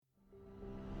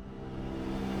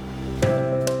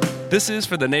This is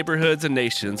For the Neighborhoods and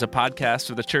Nations, a podcast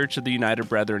of the Church of the United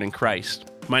Brethren in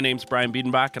Christ. My name's Brian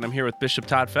Biedenbach, and I'm here with Bishop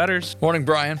Todd Fetters. Morning,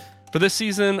 Brian. For this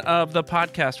season of the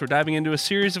podcast, we're diving into a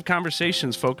series of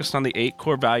conversations focused on the 8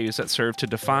 core values that serve to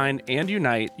define and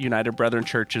unite United Brethren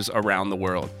churches around the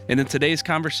world. And in today's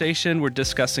conversation, we're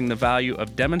discussing the value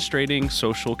of demonstrating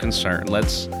social concern.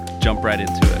 Let's jump right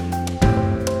into it.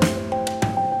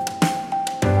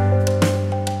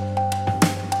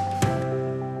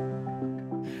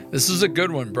 This is a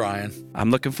good one, Brian.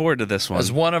 I'm looking forward to this one. As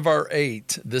one of our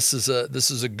 8, this is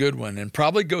a good one, and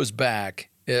probably goes back,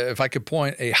 if I could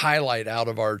point a highlight out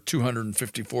of our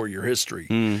 254-year history.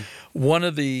 One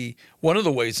of the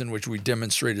ways in which we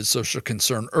demonstrated social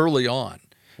concern early on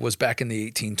was back in the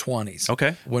 1820s.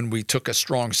 Okay. When we took a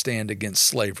strong stand against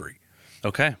slavery.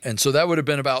 Okay. And so that would have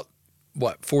been about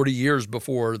 40 years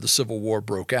before the Civil War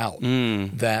broke out,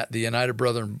 that the United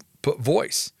Brethren put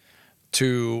voice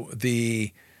to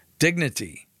the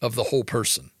dignity of the whole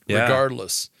person,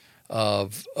 regardless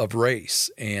of race.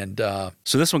 And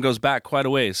so this one goes back quite a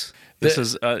ways. This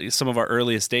is some of our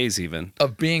earliest days even.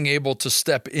 Of being able to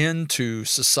step into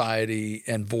society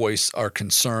and voice our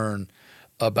concern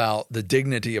about the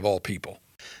dignity of all people.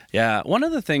 Yeah. One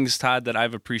of the things, Todd, that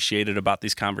I've appreciated about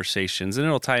these conversations, and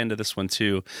it'll tie into this one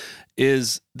too,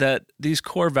 is that these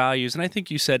core values, and I think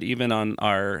you said even on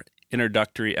our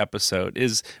introductory episode,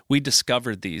 is we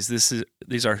discovered these.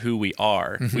 These are who we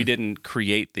are. We didn't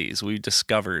create these. We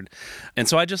discovered. And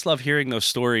so I just love hearing those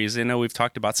stories. I know we've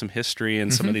talked about some history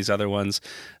and some of these other ones,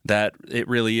 that it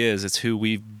really is. It's who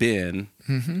we've been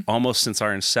almost since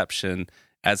our inception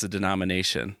as a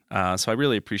denomination. So I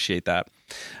really appreciate that.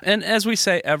 And as we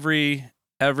say every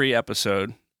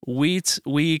episode,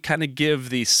 we kind of give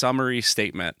the summary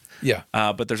statement,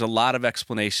 but there's a lot of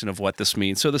explanation of what this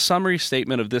means. So the summary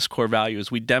statement of this core value is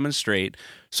we demonstrate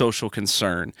social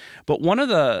concern. But one of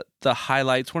the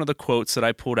highlights, one of the quotes that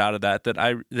I pulled out of that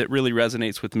really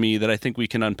resonates with me, that I think we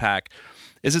can unpack,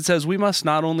 is it says, we must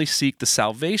not only seek the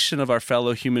salvation of our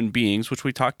fellow human beings, which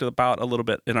we talked about a little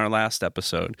bit in our last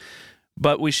episode,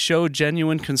 but we show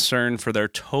genuine concern for their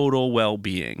total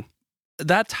well-being.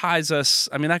 That ties us,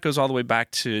 that goes all the way back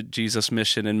to Jesus'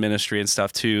 mission and ministry and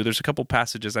stuff too. There's a couple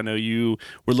passages I know you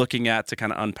were looking at to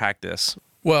kind of unpack this.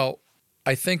 Well,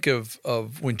 I think of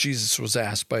when Jesus was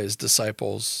asked by his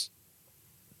disciples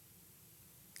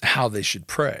how they should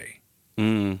pray.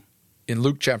 In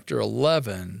Luke chapter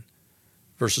 11,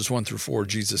 verses 1 through 4,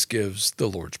 Jesus gives the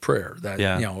Lord's Prayer.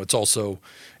 It's also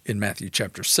in Matthew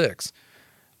chapter 6.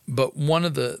 But one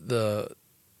of the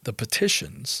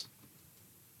petitions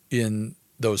in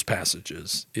those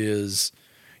passages is,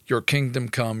 your kingdom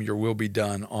come, your will be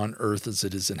done on earth as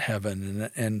it is in heaven.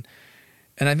 And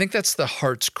I think that's the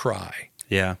heart's cry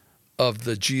of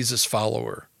the Jesus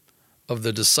follower, of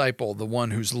the disciple, the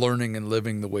one who's learning and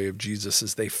living the way of Jesus,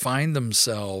 as they find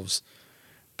themselves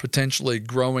potentially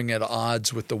growing at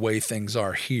odds with the way things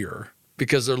are here,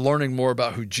 because they're learning more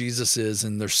about who Jesus is,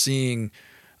 and they're seeing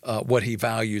what he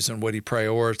values and what he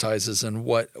prioritizes and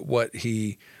what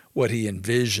he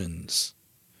envisions,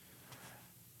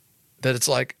 that it's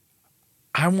like,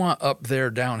 I want up there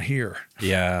down here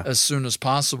as soon as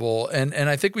possible. And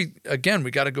I think we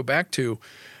got to go back to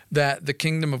that the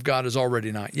kingdom of God is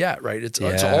already not yet, right? It's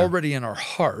already in our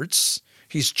hearts.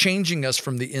 He's changing us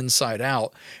from the inside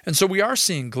out. And so we are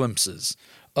seeing glimpses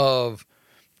of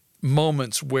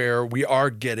moments where we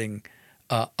are getting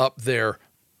up there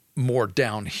more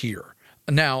down here.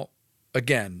 Now,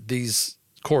 again, these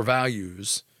core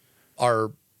values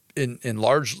are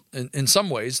in some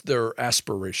ways they're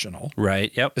aspirational.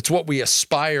 Right. Yep. It's what we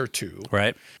aspire to.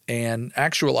 Right. And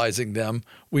actualizing them,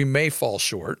 we may fall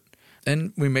short,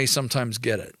 and we may sometimes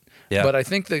get it. Yeah. But I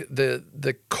think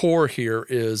the core here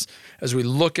is, as we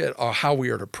look at how we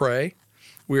are to pray,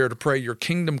 your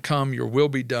kingdom come, your will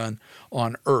be done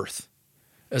on earth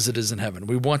as it is in heaven.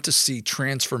 We want to see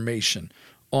transformation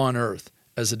on earth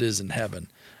as it is in heaven.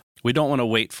 We don't want to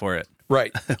wait for it.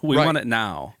 Right. We want it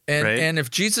now. And if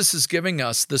Jesus is giving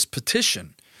us this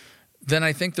petition, then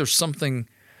I think there's something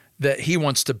that he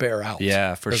wants to bear out.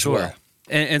 Yeah, for sure. Well.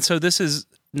 And so this is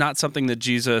not something that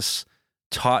Jesus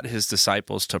taught his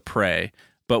disciples to pray,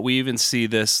 but we even see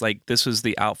this, like, this was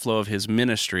the outflow of his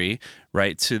ministry,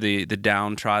 right, to the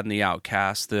downtrodden, the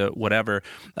outcast, the whatever.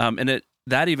 And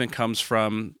that even comes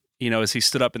from, as he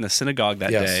stood up in the synagogue that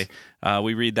day.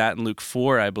 We read that in Luke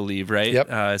 4, I believe, right? Yep.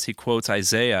 As he quotes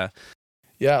Isaiah.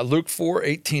 Yeah, Luke 4,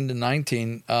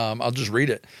 18-19. I'll just read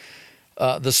it.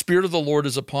 The Spirit of the Lord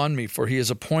is upon me, for he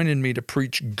has appointed me to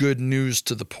preach good news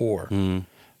to the poor.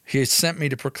 He has sent me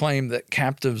to proclaim that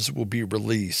captives will be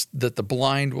released, that the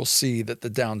blind will see, that the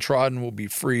downtrodden will be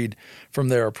freed from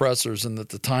their oppressors, and that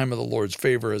the time of the Lord's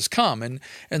favor has come.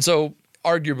 And so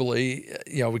arguably,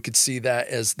 we could see that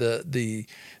as the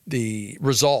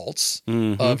results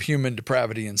of human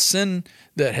depravity and sin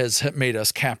that has made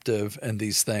us captive and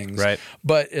these things. Right.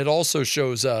 But it also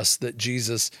shows us that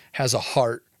Jesus has a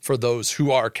heart for those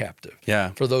who are captive,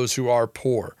 for those who are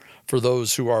poor, for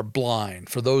those who are blind,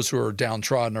 for those who are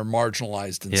downtrodden or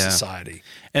marginalized in society.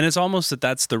 And it's almost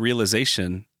that's the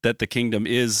realization that the kingdom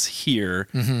is here,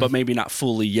 but maybe not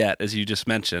fully yet, as you just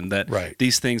mentioned, that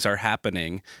these things are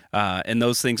happening. And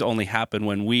those things only happen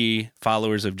when we,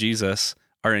 followers of Jesus,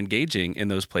 are engaging in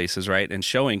those places, right? And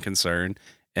showing concern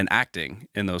and acting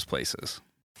in those places.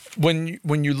 When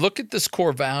you look at this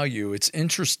core value, it's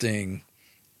interesting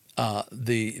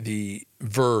the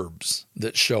verbs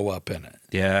that show up in it.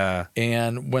 Yeah.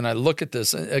 And when I look at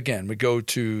this, again, we go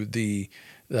to the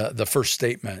first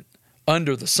statement.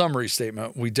 Under the summary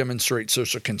statement, we demonstrate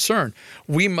social concern.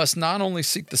 We must not only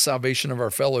seek the salvation of our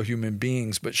fellow human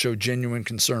beings, but show genuine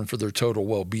concern for their total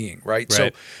well-being, right?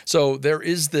 So there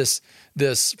is this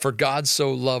for God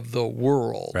so loved the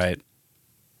world, right,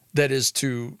 that is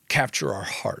to capture our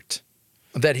heart,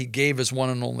 that he gave his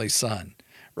one and only son,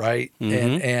 right?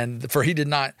 And for he did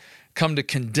not come to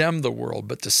condemn the world,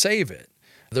 but to save it.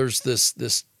 There's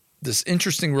this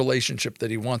interesting relationship that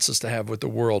he wants us to have with the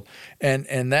world.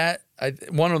 And that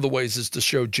one of the ways is to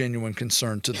show genuine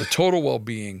concern to the total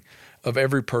well-being of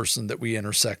every person that we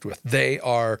intersect with. They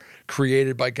are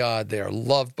created by God. They are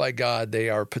loved by God. They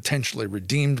are potentially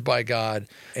redeemed by God.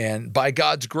 And by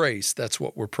God's grace, that's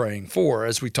what we're praying for,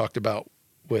 as we talked about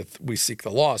with We Seek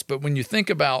the Lost. But when you think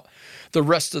about the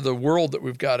rest of the world that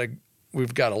we've got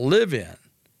to live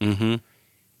in,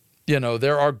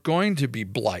 there are going to be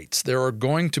blights. There are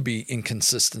going to be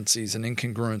inconsistencies and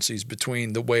incongruencies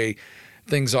between the way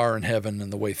things are in heaven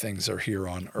and the way things are here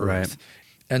on earth. Right.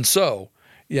 And so,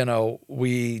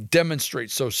 we demonstrate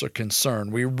social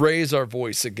concern. We raise our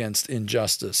voice against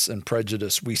injustice and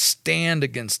prejudice. We stand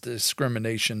against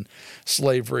discrimination,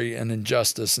 slavery, and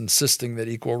injustice, insisting that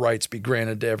equal rights be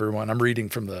granted to everyone. I'm reading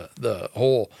from the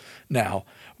whole now.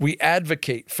 We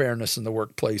advocate fairness in the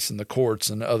workplace, in the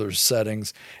courts, and other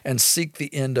settings, and seek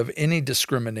the end of any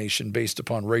discrimination based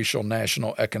upon racial,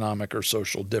 national, economic, or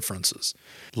social differences.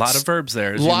 A lot of verbs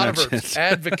there, as you mentioned. A lot of verbs.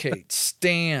 Advocate,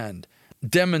 stand,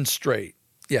 demonstrate.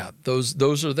 Yeah,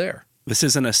 those are there. This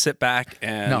isn't a sit back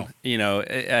and,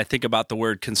 I think about the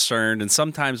word concerned, and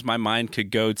sometimes my mind could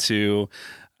go to,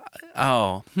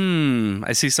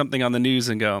 I see something on the news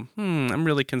and go, I'm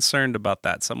really concerned about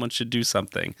that. Someone should do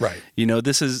something. Right.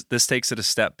 This takes it a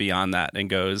step beyond that and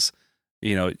goes,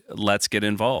 let's get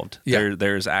involved. Yeah.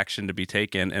 There's action to be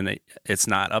taken, and it's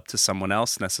not up to someone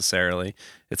else necessarily.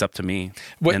 It's up to me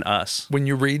and us. When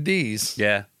you read these,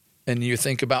 and you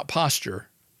think about posture,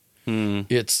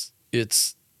 it's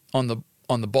on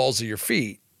the balls of your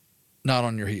feet, not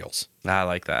on your heels. I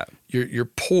like that. You're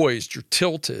poised, you're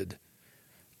tilted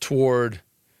toward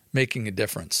making a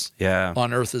difference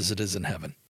on earth as it is in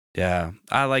heaven. Yeah,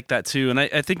 I like that too. And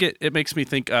I think it makes me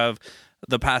think of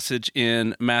the passage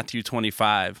in Matthew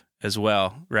 25 as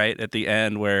well, right? At the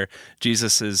end where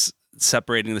Jesus is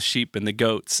separating the sheep and the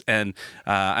goats. And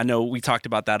I know we talked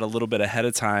about that a little bit ahead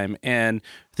of time, and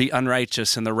the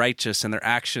unrighteous and the righteous and their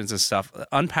actions and stuff.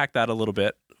 Unpack that a little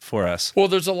bit for us. Well,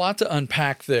 there's a lot to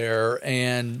unpack there.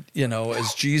 And,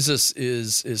 as Jesus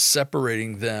is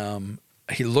separating them,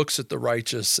 he looks at the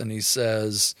righteous and he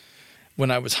says, when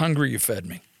I was hungry, you fed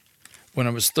me. When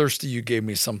I was thirsty, you gave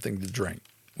me something to drink.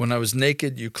 When I was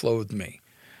naked, you clothed me.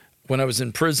 When I was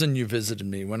in prison, you visited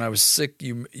me. When I was sick,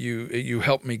 you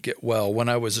helped me get well. When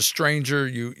I was a stranger,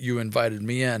 you invited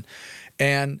me in.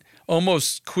 And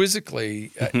almost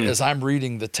quizzically, as I'm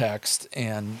reading the text,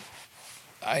 and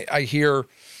I hear,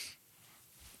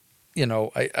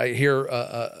 I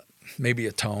hear maybe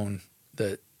a tone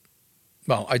that,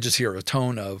 I just hear a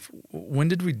tone of, when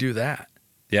did we do that?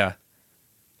 Yeah.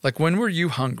 Like, when were you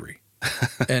hungry?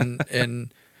 And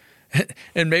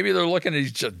maybe they're looking at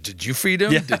each other. Did you feed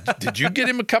him? Yeah. Did you get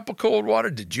him a cup of cold water?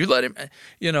 Did you let him,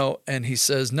 and he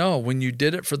says, no, when you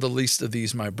did it for the least of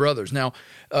these, my brothers. Now,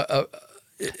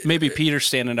 maybe Peter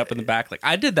standing up in the back, like,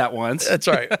 I did that once. That's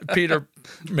right. Peter,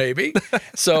 maybe.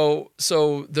 So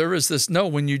there is this, no,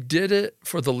 when you did it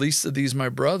for the least of these, my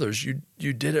brothers, you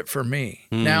did it for me.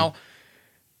 Now,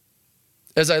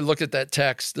 as I look at that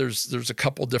text, there's a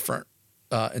couple different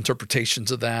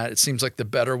interpretations of that. It seems like the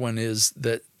better one is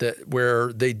that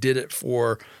where they did it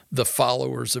for the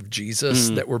followers of Jesus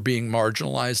that were being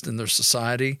marginalized in their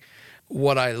society,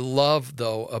 what I love,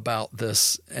 though, about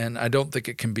this, and I don't think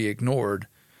it can be ignored,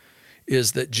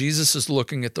 is that Jesus is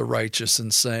looking at the righteous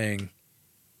and saying,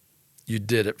 you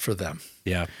did it for them.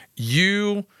 Yeah.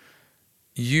 You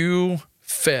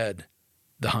fed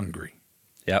the hungry.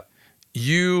 Yep.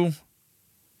 You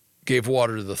gave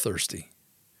water to the thirsty.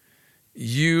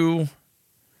 You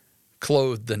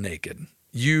clothed the naked.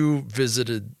 You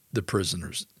visited the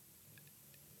prisoners.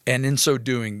 And in so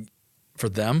doing for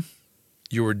them,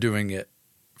 you were doing it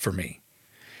for me.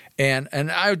 And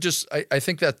I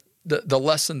think that the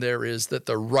lesson there is that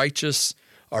the righteous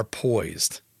are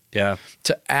poised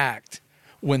to act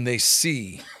when they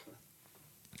see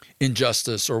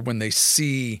injustice or when they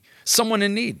see someone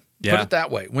in need. Yeah. Put it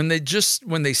that way. When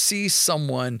they see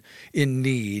someone in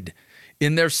need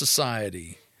in their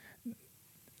society,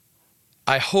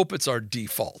 I hope it's our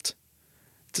default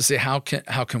to say, how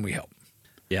can we help?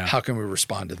 Yeah. How can we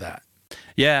respond to that?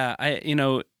 Yeah.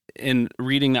 In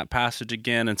reading that passage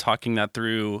again and talking that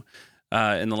through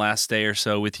in the last day or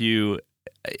so with you,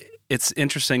 it's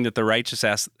interesting that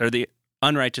the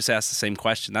unrighteous ask the same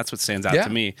question. That's what stands out to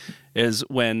me, is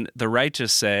when the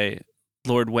righteous say,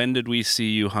 Lord, when did we see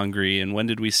you hungry and when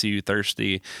did we see you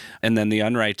thirsty? And then the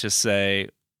unrighteous say,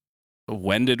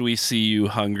 when did we see you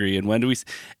hungry and when do we?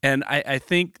 And I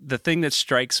think the thing that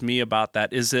strikes me about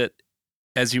that is that,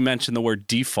 as you mentioned, the word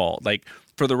default, like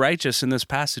for the righteous in this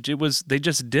passage, they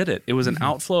just did it. It was an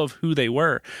outflow of who they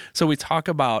were. So we talk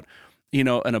about,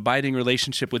 an abiding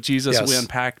relationship with Jesus. Yes. We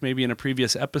unpacked maybe in a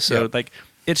previous episode. Yep. Like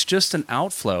it's just an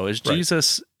outflow. As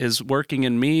Jesus is working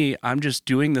in me, I'm just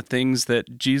doing the things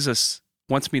that Jesus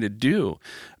wants me to do.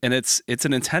 And it's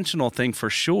an intentional thing for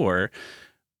sure.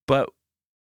 But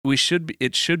it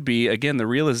should be, again, the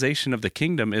realization of the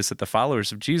kingdom is that the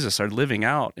followers of Jesus are living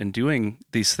out and doing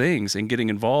these things and getting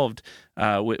involved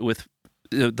with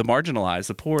the marginalized,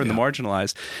 the poor and the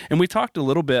marginalized. And we talked a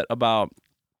little bit about,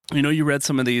 you read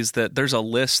some of these, that there's a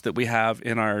list that we have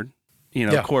in our,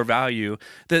 core value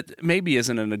that maybe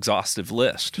isn't an exhaustive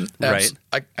list, right?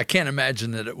 I can't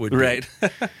imagine that it would right. be.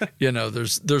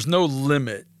 There's no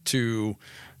limit to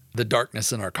the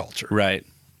darkness in our culture. Right.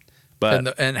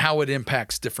 But and how it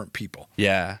impacts different people.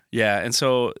 Yeah. And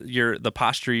so the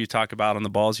posture you talk about on the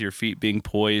balls of your feet being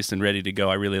poised and ready to go,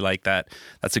 I really like that.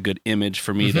 That's a good image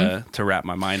for me to wrap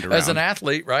my mind around. As an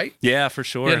athlete, right? Yeah, for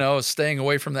sure. Staying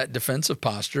away from that defensive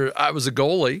posture. I was a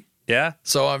goalie. Yeah.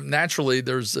 So naturally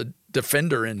there's a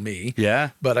defender in me.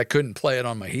 Yeah. But I couldn't play it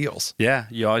on my heels. Yeah.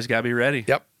 You always got to be ready.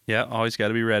 Yep. Yeah. Always got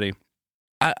to be ready.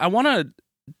 I want to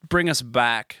bring us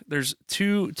back. There's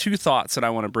two thoughts that I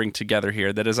want to bring together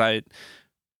here that as I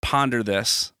ponder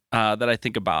this, that I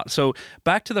think about. So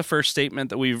back to the first statement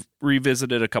that we've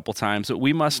revisited a couple times, that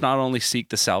we must not only seek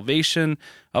the salvation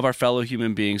of our fellow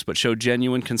human beings, but show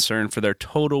genuine concern for their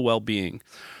total well-being.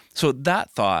 So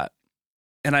that thought,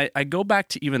 and I go back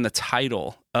to even the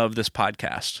title of this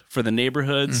podcast, For the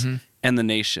Neighborhoods and the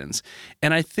Nations.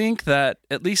 And I think that,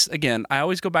 at least, again, I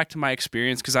always go back to my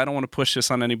experience because I don't want to push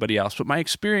this on anybody else, but my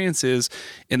experience is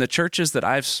in the churches that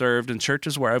I've served and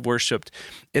churches where I've worshiped,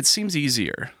 it seems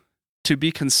easier to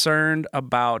be concerned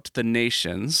about the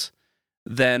nations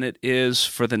than it is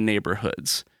for the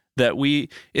neighborhoods. That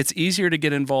it's easier to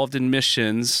get involved in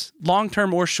missions,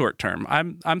 long-term or short-term.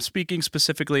 I'm speaking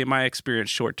specifically in my experience,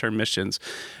 short-term missions,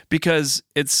 because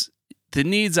the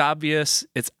need's obvious,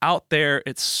 it's out there,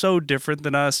 it's so different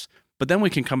than us, but then we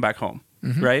can come back home,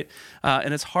 right?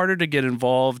 And it's harder to get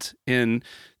involved to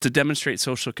demonstrate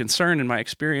social concern, in my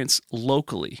experience,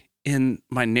 locally, in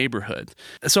my neighborhood.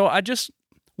 So I just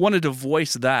wanted to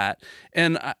voice that,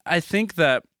 and I think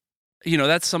that,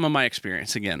 that's some of my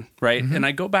experience again, right? And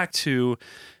I go back to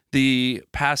the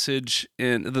passage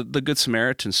in the Good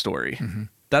Samaritan story.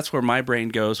 That's where my brain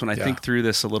goes when I think through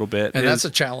this a little bit. And that's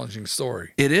a challenging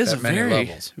story. It is a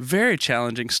very, very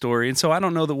challenging story. And so I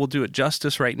don't know that we'll do it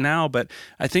justice right now, but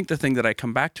I think the thing that I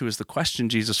come back to is the question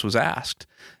Jesus was asked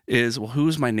is, well,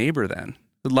 who's my neighbor then?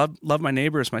 Love my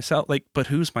neighbor as myself, but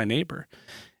who's my neighbor?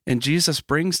 And Jesus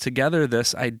brings together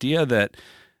this idea that,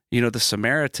 the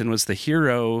Samaritan was the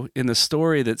hero in the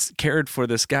story that's cared for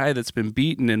this guy that's been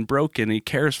beaten and broken. He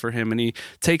cares for him and he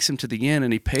takes him to the inn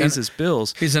and he pays his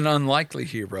bills. He's an unlikely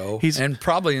hero and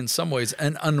probably in some ways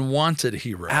an unwanted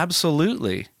hero.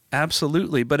 Absolutely.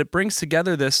 But it brings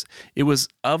together it was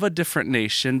of a different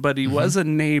nation, but he was a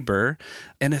neighbor,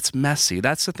 and it's messy.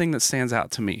 That's the thing that stands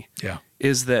out to me. Yeah.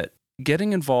 Is that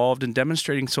getting involved and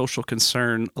demonstrating social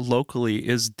concern locally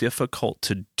is difficult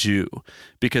to do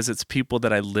because it's people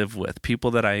that I live with, people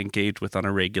that I engage with on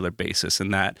a regular basis,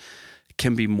 and that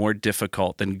can be more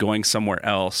difficult than going somewhere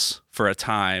else for a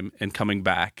time and coming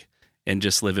back and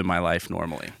just living my life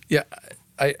normally. Yeah,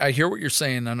 I hear what you're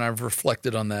saying, and I've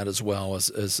reflected on that as well as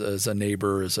a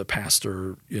neighbor, as a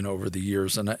pastor, over the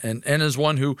years, and as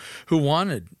one who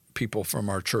wanted people from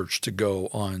our church to go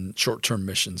on short-term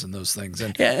missions and those things.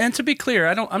 And to be clear,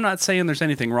 I'm not saying there's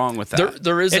anything wrong with that.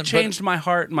 There isn't. It changed my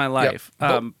heart and my life.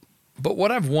 Yeah, but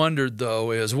what I've wondered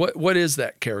though is what is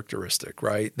that characteristic,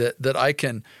 right? That I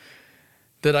can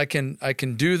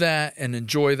do that and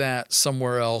enjoy that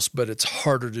somewhere else, but it's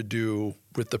harder to do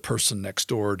with the person next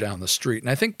door or down the street. And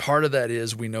I think part of that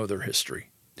is we know their history.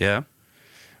 Yeah.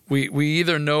 We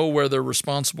either know where they're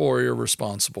responsible or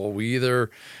irresponsible. We either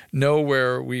know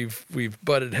where we've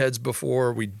butted heads before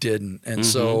or we didn't. And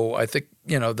so I think,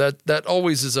 that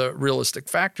always is a realistic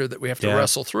factor that we have to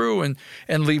wrestle through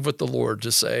and leave with the Lord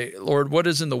to say, Lord, what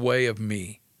is in the way of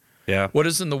me? Yeah. What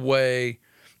is in the way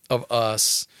of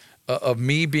us, of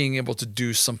me being able to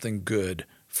do something good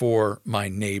for my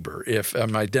neighbor? If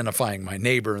I'm identifying my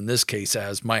neighbor in this case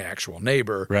as my actual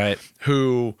neighbor, right,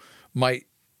 who might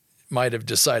have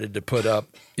decided to put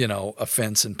up, a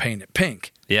fence and paint it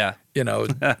pink. Yeah.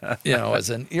 As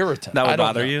an irritant. That would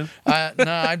bother you? No,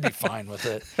 I'd be fine with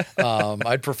it.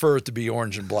 I'd prefer it to be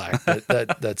orange and black,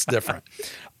 but that's different.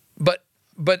 But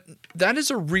that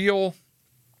is a real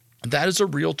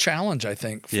challenge, I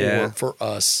think, for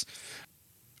us.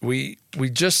 We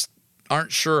just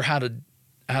aren't sure how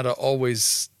to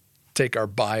always take our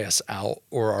bias out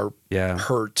or our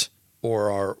hurt or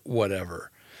our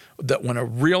whatever. That when a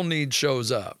real need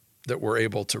shows up, that we're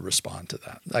able to respond to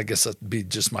that. I guess that'd be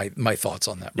just my thoughts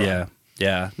on that, Brian.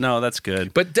 Yeah. No, that's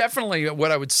good. But definitely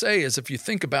what I would say is if you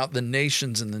think about the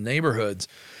nations and the neighborhoods,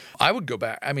 I would go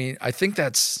back. I mean, I think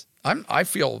I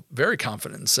feel very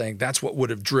confident in saying that's what would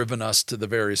have driven us to the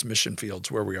various mission fields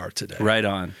where we are today. Right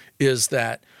on. Is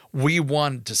that we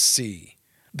wanted to see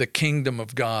the kingdom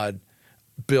of God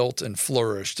built and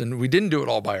flourished. And we didn't do it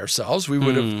all by ourselves. We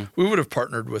would have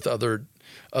partnered with other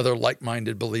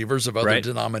like-minded believers of other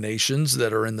denominations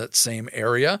that are in that same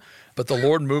area. But the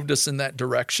Lord moved us in that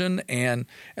direction. And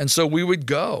so we would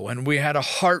go, and we had a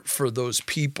heart for those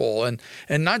people, and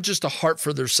not just a heart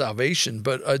for their salvation,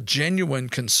 but a genuine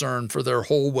concern for their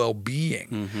whole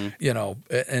well-being.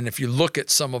 And if you look at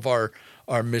some of our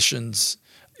missions,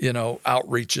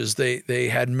 outreaches, they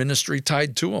had ministry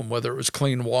tied to them, whether it was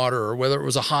clean water or whether it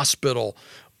was a hospital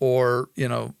or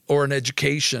an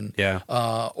education,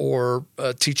 or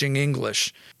teaching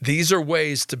English. These are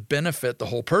ways to benefit the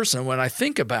whole person. When I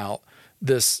think about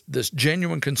this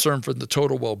genuine concern for the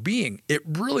total well-being, it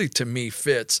really, to me,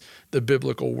 fits the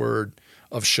biblical word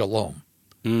of shalom,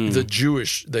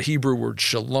 the Hebrew word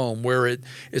shalom, where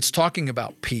it's talking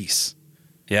about peace.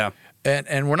 Yeah.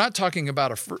 And we're not talking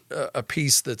about a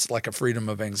peace that's like a freedom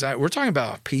of anxiety. We're talking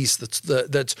about a peace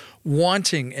that's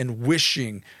wanting and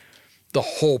wishing the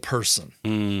whole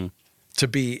person to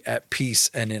be at peace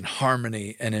and in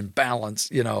harmony and in balance,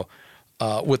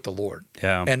 with the Lord,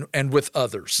 and with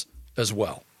others as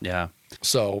well. Yeah.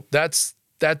 So that's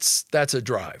a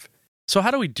drive. So how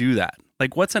do we do that?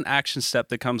 Like, what's an action step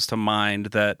that comes to mind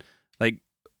that, like,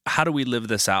 how do we live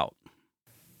this out?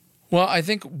 Well, I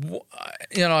think,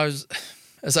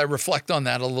 as I reflect on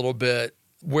that a little bit,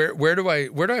 where do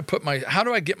I put how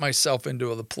do I get myself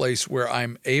into the place where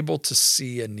I'm able to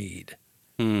see a need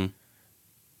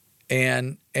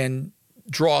and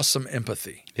draw some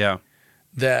empathy? Yeah.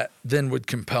 That then would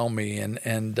compel me.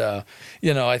 And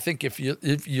I think if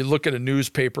you look at a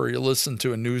newspaper, you listen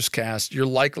to a newscast, you're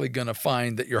likely going to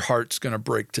find that your heart's going to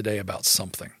break today about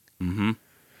something. Mm-hmm.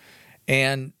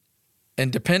 And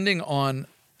depending on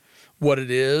what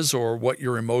it is or what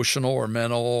your emotional or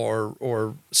mental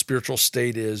or spiritual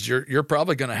state is, you're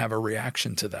probably going to have a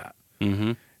reaction to that.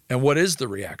 Mm-hmm. And what is the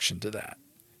reaction to that?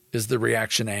 Is the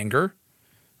reaction anger?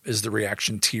 Is the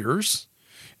reaction tears?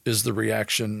 Is the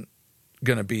reaction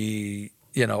going to be,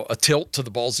 a tilt to the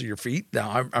balls of your feet?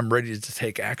 Now I'm ready to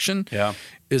take action. Yeah.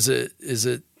 Is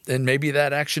it, and maybe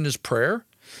that action is prayer.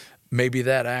 Maybe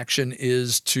that action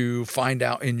is to find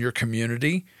out in your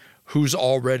community who's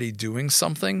already doing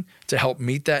something to help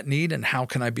meet that need, and how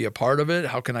can I be a part of it?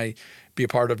 How can I be a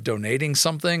part of donating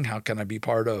something? How can I be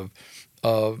part of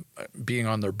being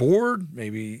on their board?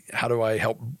 Maybe how do I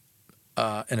help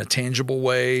in a tangible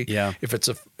way? Yeah.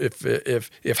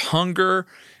 If hunger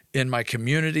in my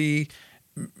community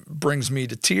brings me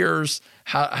to tears,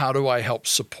 how do I help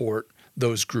support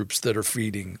those groups that are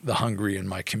feeding the hungry in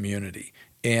my community?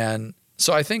 And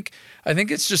so I think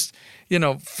it's just,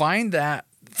 find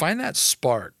that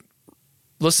spark.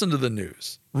 Listen to the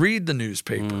news, read the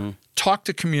newspaper, talk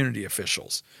to community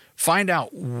officials, find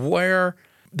out where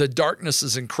the darkness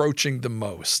is encroaching the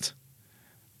most.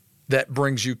 that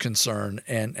brings you concern,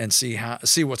 and see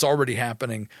what's already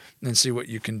happening and see what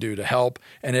you can do to help.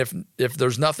 And if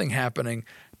there's nothing happening,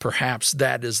 perhaps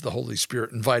that is the Holy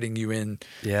Spirit inviting you in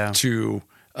to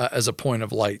as a point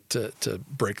of light to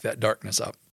break that darkness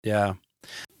up. Yeah.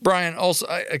 Brian, also,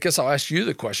 I guess I'll ask you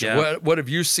the question. Yeah. What have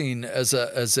you seen as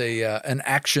an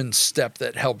action step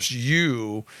that helps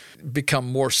you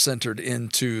become more centered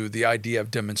into the idea of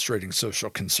demonstrating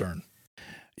social concern?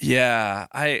 Yeah.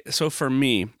 So for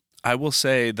me, I will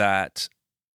say that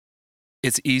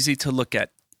it's easy to look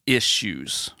at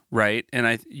issues, right? And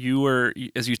as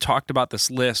you talked about this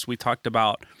list, we talked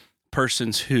about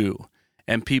persons who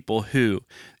and people who,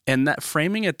 and that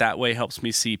framing it that way helps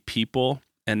me see people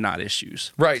and not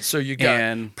issues. Right. So you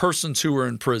got persons who are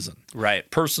in prison, right?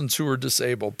 Persons who are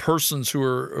disabled, persons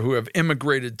who have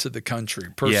immigrated to the country,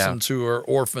 persons who are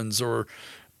orphans or.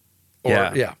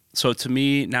 So to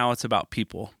me, now it's about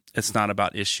people. It's not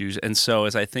about issues. And so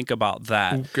as I think about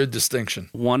that, good distinction.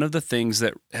 One of the things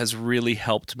that has really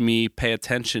helped me pay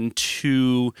attention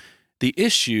to the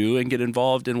issue and get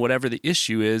involved in whatever the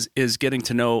issue is getting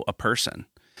to know a person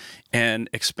and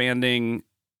expanding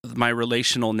my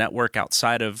relational network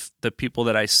outside of the people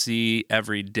that I see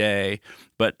every day,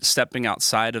 but stepping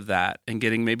outside of that and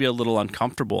getting maybe a little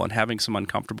uncomfortable and having some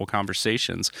uncomfortable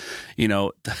conversations.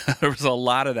 There was a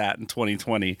lot of that in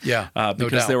 2020. Yeah,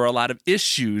 because there were a lot of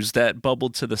issues that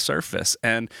bubbled to the surface.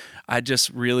 And I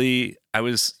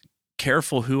was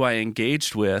careful who I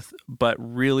engaged with, but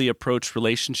really approached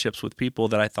relationships with people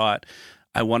that I thought,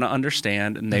 I want to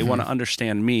understand, and they want to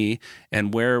understand me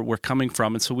and where we're coming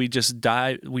from. And so we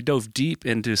dove deep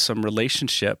into some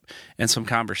relationship and some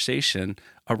conversation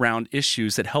around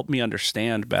issues that helped me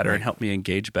understand better and help me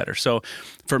engage better. So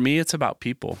for me, it's about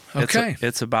people. Okay.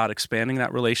 It's about expanding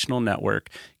that relational network,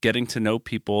 getting to know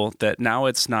people that now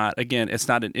it's not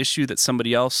an issue that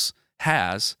somebody else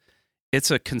has.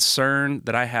 It's a concern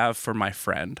that I have for my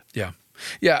friend. Yeah.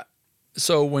 Yeah.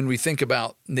 So when we think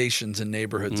about nations and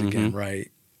neighborhoods again,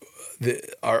 right,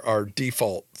 our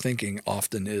default thinking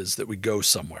often is that we go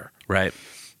somewhere. Right.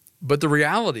 But the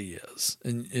reality is,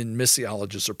 and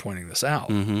missiologists are pointing this out,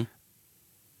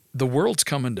 the world's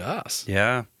coming to us.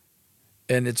 Yeah.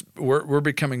 And we're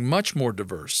becoming much more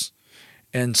diverse.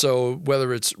 And so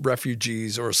whether it's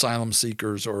refugees or asylum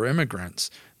seekers or immigrants,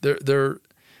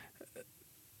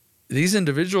 these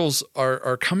individuals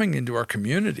are coming into our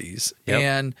communities.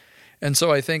 Yep. And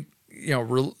so I think,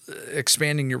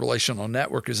 expanding your relational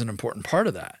network is an important part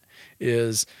of that.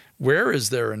 Is where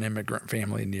is there an immigrant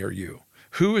family near you?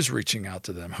 Who is reaching out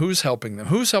to them? Who's helping them?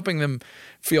 Who's helping them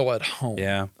feel at home?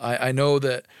 Yeah. I know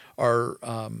that our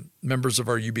members of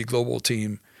our UB Global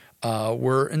team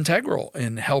were integral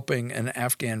in helping an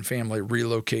Afghan family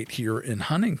relocate here in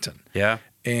Huntington. Yeah.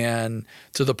 And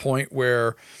to the point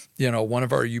where, one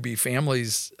of our UB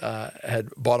families had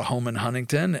bought a home in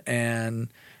Huntington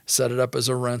and set it up as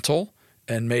a rental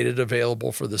and made it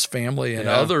available for this family. And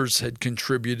others had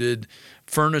contributed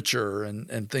furniture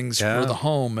and things for the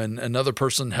home. And another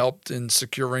person helped in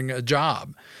securing a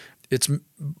job.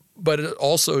 But it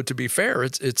also, to be fair,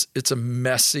 it's a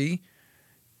messy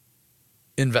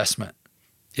investment.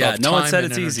 Yeah, no one said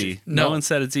it's easy. No one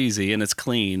said it's easy and it's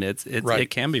clean. It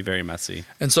can be very messy.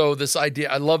 And so this idea,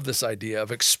 I love this idea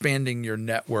of expanding your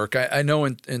network. I know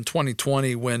in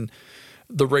 2020 when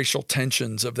the racial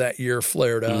tensions of that year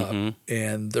flared up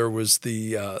and there was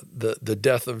the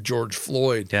death of George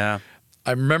Floyd. Yeah,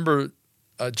 I remember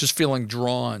just feeling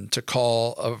drawn to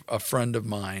call a friend of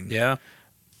mine. Yeah.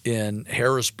 In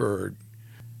Harrisburg,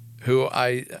 who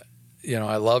I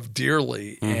love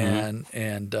dearly,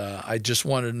 and I just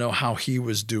wanted to know how he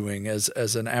was doing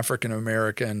as an African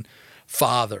American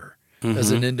father,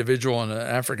 as an individual and an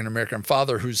African American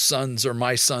father whose sons are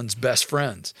my son's best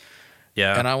friends.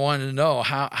 Yeah, and I wanted to know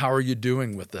how are you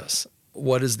doing with this?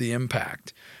 What is the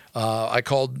impact? I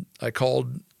called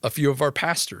a few of our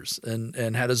pastors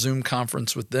and had a Zoom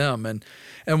conference with them,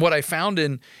 and what I found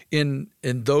in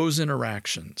those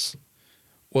interactions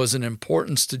was an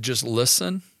importance to just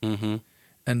listen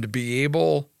and to be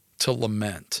able to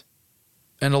lament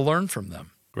and to learn from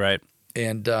them. Right.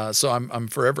 And so I'm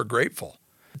forever grateful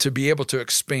to be able to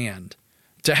expand,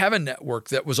 to have a network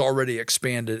that was already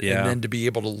expanded and then to be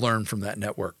able to learn from that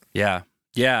network. Yeah.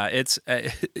 Yeah. It's,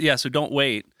 so don't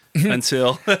wait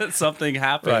until something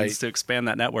happens Right. to expand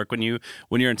that network. When you're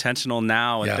intentional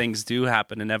now and things do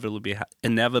happen,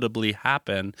 inevitably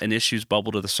happen, and issues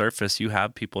bubble to the surface, you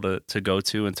have people to go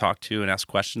to and talk to and ask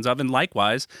questions of. And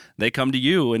likewise, they come to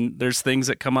you and there's things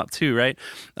that come up too, right?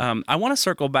 I want to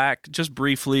circle back just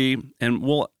briefly, and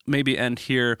we'll maybe end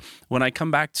here. When I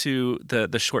come back to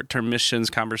the short-term missions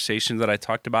conversation that I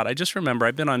talked about, I just remember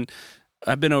I've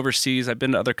been overseas, I've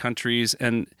been to other countries,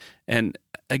 and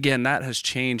again, that has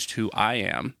changed who I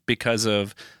am because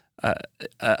of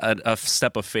a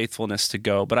step of faithfulness to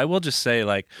go. But I will just say,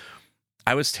 like,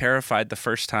 I was terrified the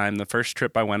first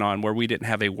trip I went on where we didn't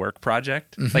have a work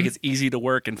project. Mm-hmm. Like, it's easy to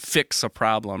work and fix a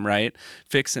problem, right?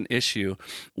 Fix an issue.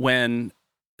 When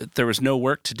there was no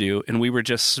work to do and we were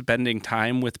just spending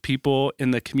time with people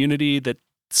in the community that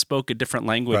spoke a different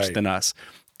language than us,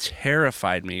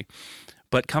 terrified me.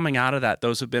 But coming out of that,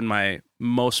 those have been my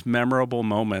most memorable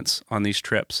moments on these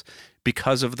trips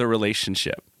because of the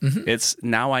relationship. Mm-hmm. It's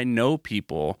now I know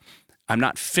people. I'm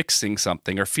not fixing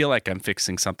something or feel like I'm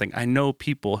fixing something. I know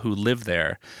people who live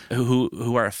there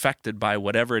who are affected by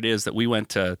whatever it is that we went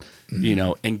to,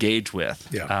 engage with.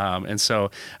 Yeah. And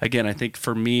so, again, I think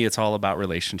for me, it's all about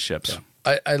relationships.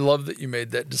 Yeah. I love that you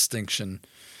made that distinction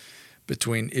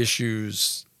between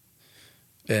issues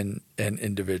and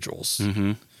individuals.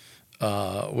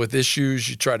 Mm-hmm. With issues,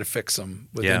 you try to fix them.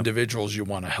 With individuals, you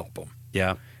want to help them.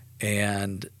 Yeah.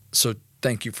 And so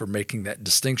thank you for making that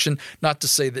distinction. Not to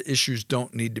say that issues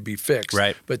don't need to be fixed,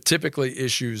 right, but typically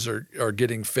issues are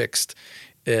getting fixed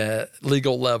at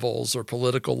legal levels or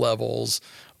political levels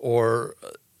or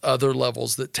other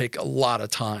levels that take a lot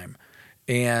of time.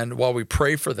 And while we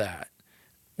pray for that,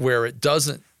 where it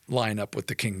doesn't line up with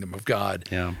the kingdom of God,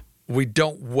 we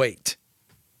don't wait.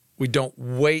 We don't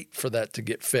wait for that to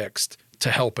get fixed to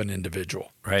help an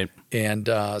individual. Right. And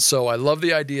so I love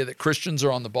the idea that Christians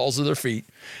are on the balls of their feet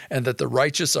and that the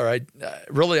righteous are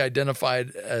really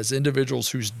identified as individuals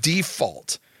whose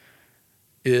default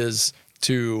is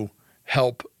to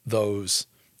help those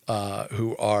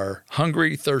who are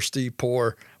hungry, thirsty,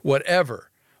 poor, whatever,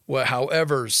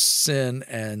 however sin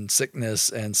and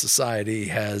sickness and society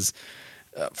has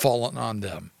fallen on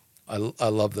them. I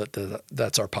love that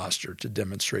that's our posture to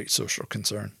demonstrate social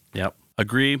concern. Yep.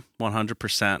 Agree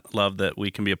 100%. Love that we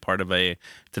can be a part of a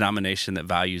denomination that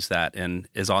values that and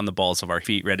is on the balls of our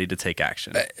feet, ready to take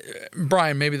action.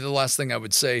 Brian, maybe the last thing I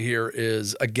would say here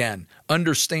is, again,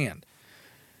 understand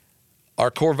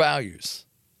our core values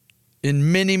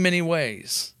in many, many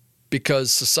ways,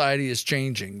 because society is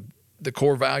changing. The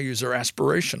core values are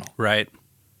aspirational. Right.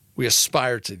 We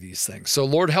aspire to these things. So,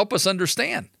 Lord, help us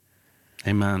understand.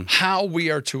 Amen. How we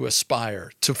are to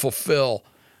aspire to fulfill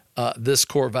this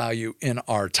core value in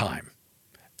our time.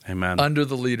 Amen. Under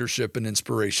the leadership and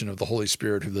inspiration of the Holy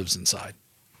Spirit who lives inside.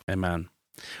 Amen.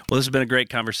 Well, this has been a great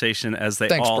conversation, as they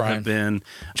Thanks, all Brian. have been.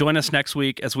 Join us next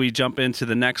week as we jump into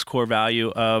the next core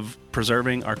value of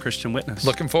preserving our Christian witness.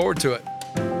 Looking forward to it.